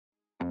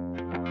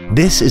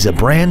This is a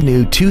brand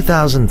new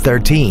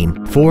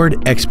 2013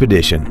 Ford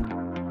Expedition.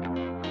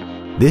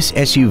 This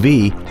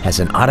SUV has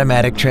an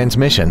automatic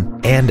transmission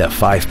and a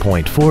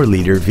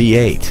 5.4-liter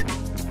V8.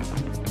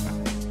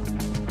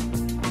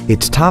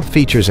 Its top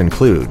features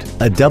include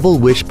a double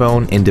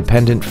wishbone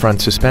independent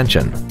front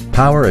suspension,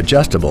 power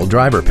adjustable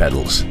driver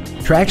pedals,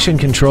 traction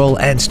control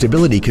and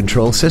stability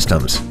control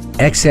systems,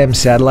 XM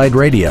satellite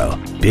radio,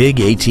 big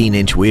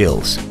 18-inch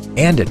wheels,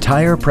 and a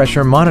tire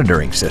pressure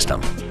monitoring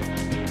system.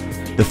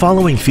 The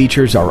following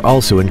features are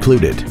also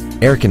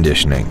included: air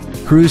conditioning,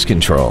 cruise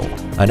control,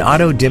 an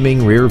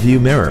auto-dimming rear-view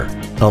mirror,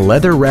 a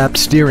leather-wrapped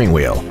steering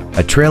wheel,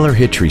 a trailer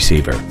hitch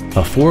receiver,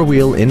 a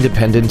four-wheel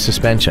independent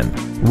suspension,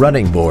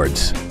 running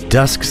boards,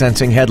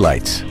 dusk-sensing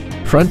headlights,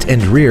 front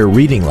and rear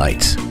reading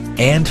lights,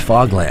 and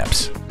fog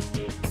lamps.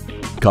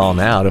 Call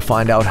now to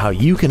find out how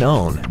you can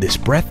own this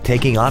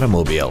breathtaking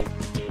automobile.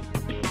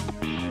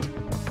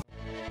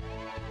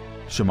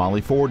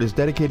 Shamaley Ford is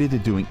dedicated to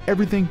doing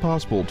everything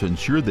possible to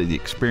ensure that the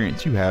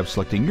experience you have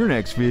selecting your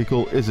next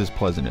vehicle is as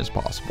pleasant as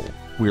possible.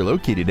 We are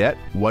located at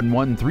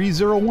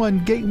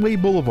 11301 Gateway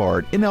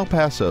Boulevard in El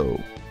Paso.